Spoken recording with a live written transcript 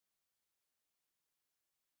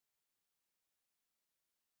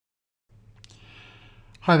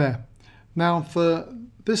Hi there. Now for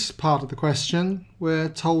this part of the question, we're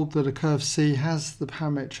told that a curve C has the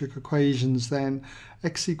parametric equations then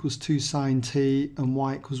x equals 2 sine t and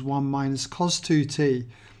y equals 1 minus cos 2t,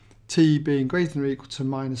 t being greater than or equal to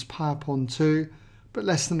minus pi upon 2 but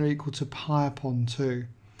less than or equal to pi upon 2.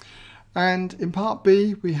 And in part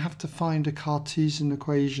B we have to find a Cartesian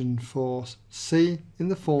equation for C in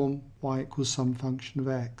the form y equals some function of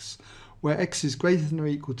x, where x is greater than or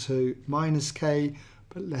equal to minus k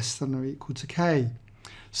but less than or equal to k,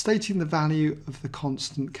 stating the value of the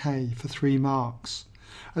constant k for 3 marks.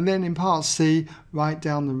 And then in part C, write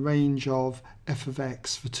down the range of f of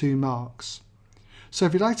x for 2 marks. So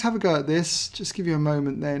if you'd like to have a go at this, just give you a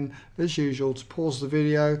moment then, as usual, to pause the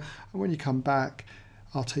video, and when you come back,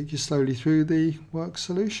 I'll take you slowly through the work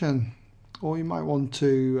solution, or you might want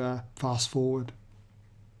to fast forward.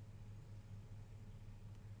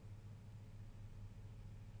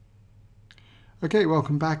 Okay,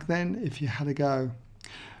 welcome back then, if you had a go.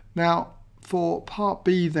 Now, for part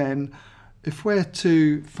B then, if we're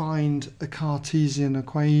to find a Cartesian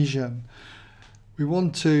equation, we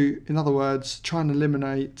want to, in other words, try and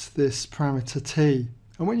eliminate this parameter t.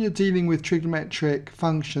 And when you're dealing with trigonometric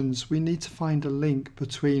functions, we need to find a link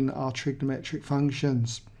between our trigonometric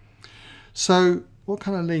functions. So, what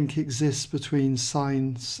kind of link exists between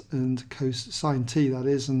sine and cosine t, that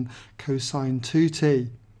is, and cosine 2t?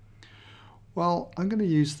 Well, I'm going to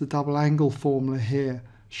use the double angle formula here.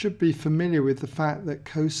 Should be familiar with the fact that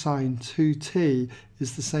cosine 2t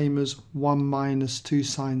is the same as 1 minus 2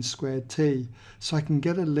 sine squared t. So I can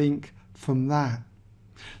get a link from that.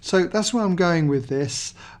 So that's where I'm going with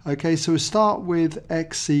this. Okay, so we'll start with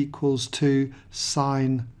x equals 2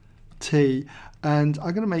 sine t. And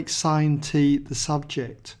I'm going to make sine t the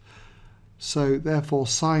subject. So therefore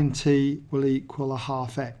sine t will equal a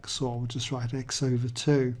half x, or we'll just write x over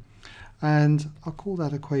 2. And I'll call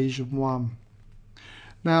that equation 1.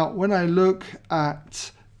 Now when I look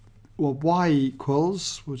at what y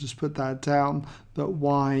equals, we'll just put that down, that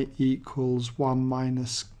y equals 1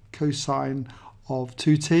 minus cosine of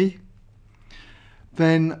 2t,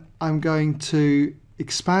 then I'm going to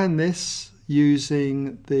expand this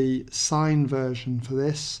using the sine version for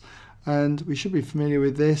this, and we should be familiar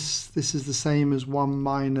with this. This is the same as 1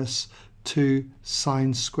 minus 2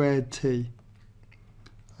 sine squared t.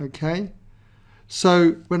 Okay,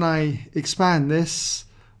 so when I expand this,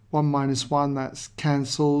 1 minus 1, that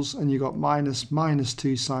cancels, and you've got minus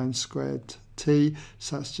 2 sine squared t,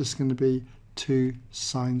 so that's just going to be 2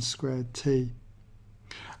 sine squared t.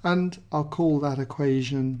 And I'll call that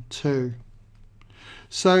equation 2.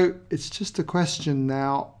 So it's just a question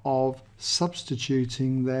now of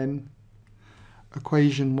substituting then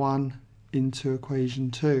equation 1 into equation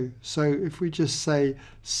 2. So if we just say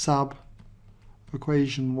sub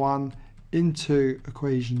equation 1 into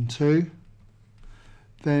equation 2,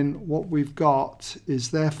 then what we've got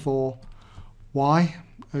is therefore y,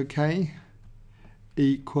 okay,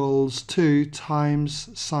 equals 2 times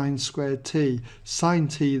sine squared t. Sine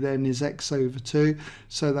t then is x over 2,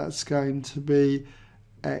 so that's going to be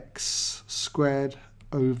x squared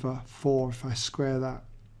over 4 if I square that.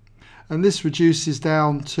 And this reduces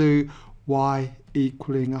down to y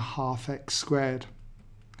equaling a half x squared,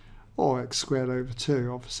 or x squared over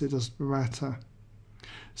 2, obviously it doesn't matter.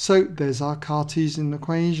 So there's our Cartesian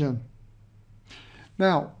equation.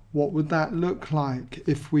 Now, what would that look like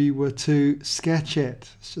if we were to sketch it?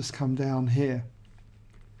 Let's just come down here.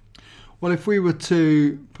 Well, if we were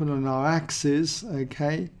to put on our axes,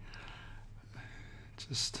 okay,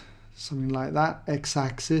 just something like that,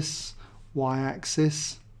 x-axis,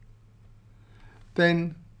 y-axis,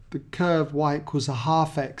 then the curve y equals a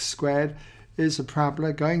half x squared is a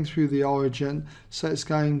parabola going through the origin, so it's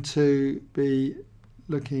going to be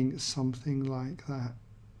looking something like that.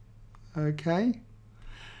 Okay,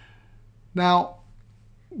 now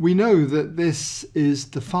we know that this is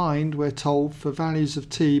defined, we're told, for values of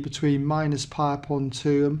t between minus pi upon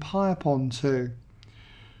 2 and pi upon 2.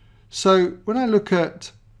 So when I look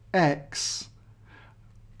at x,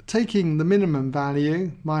 taking the minimum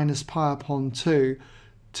value, minus pi upon 2,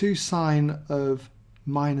 2 sine of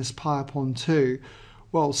minus pi upon 2,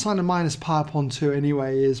 well, sine of minus pi upon 2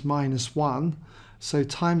 anyway is minus 1, so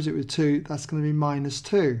times it with 2, that's going to be minus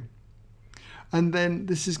 2. And then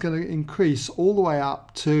this is going to increase all the way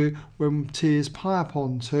up to when t is pi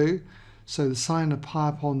upon 2, so the sine of pi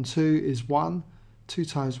upon 2 is 1, 2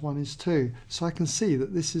 times 1 is 2. So I can see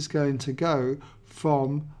that this is going to go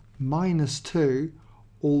from minus 2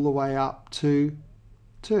 all the way up to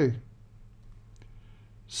 2.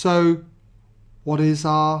 So what is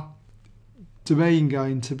our domain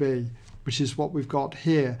going to be, which is what we've got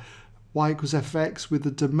here? y equals f of x with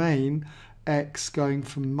the domain x going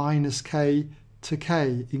from minus k to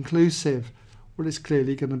k inclusive. Well, it's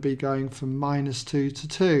clearly going to be going from minus 2 to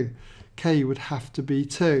 2. K would have to be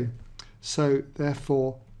 2. So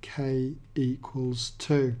therefore k equals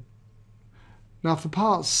 2. Now for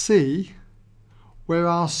part C, we're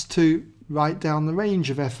asked to write down the range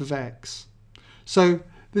of f of x. So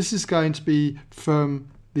this is going to be from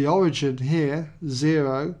the origin here,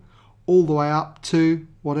 0, all the way up to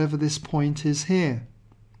whatever this point is here.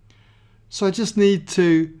 So I just need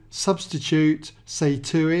to substitute, say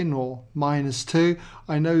 2 in, or minus 2.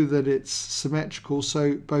 I know that it's symmetrical,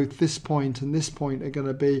 so both this point and this point are going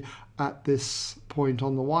to be at this point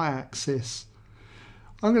on the y-axis.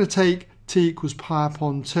 I'm going to take t equals pi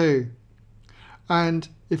upon 2. And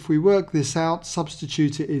if we work this out,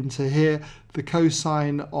 substitute it into here, the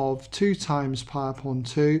cosine of 2 times pi upon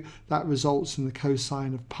 2, that results in the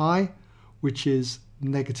cosine of pi, which is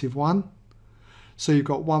 -1. So you've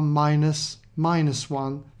got 1 minus minus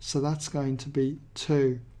 1, so that's going to be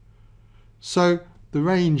 2. So the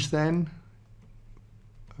range then,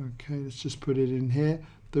 okay, let's just put it in here,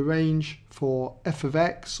 the range for f of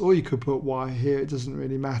x, or you could put y here, it doesn't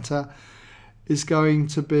really matter, is going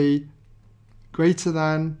to be greater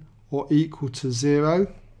than or equal to 0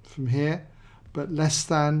 from here, but less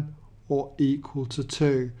than or equal to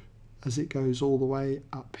 2 as it goes all the way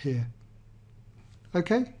up here.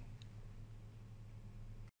 Okay?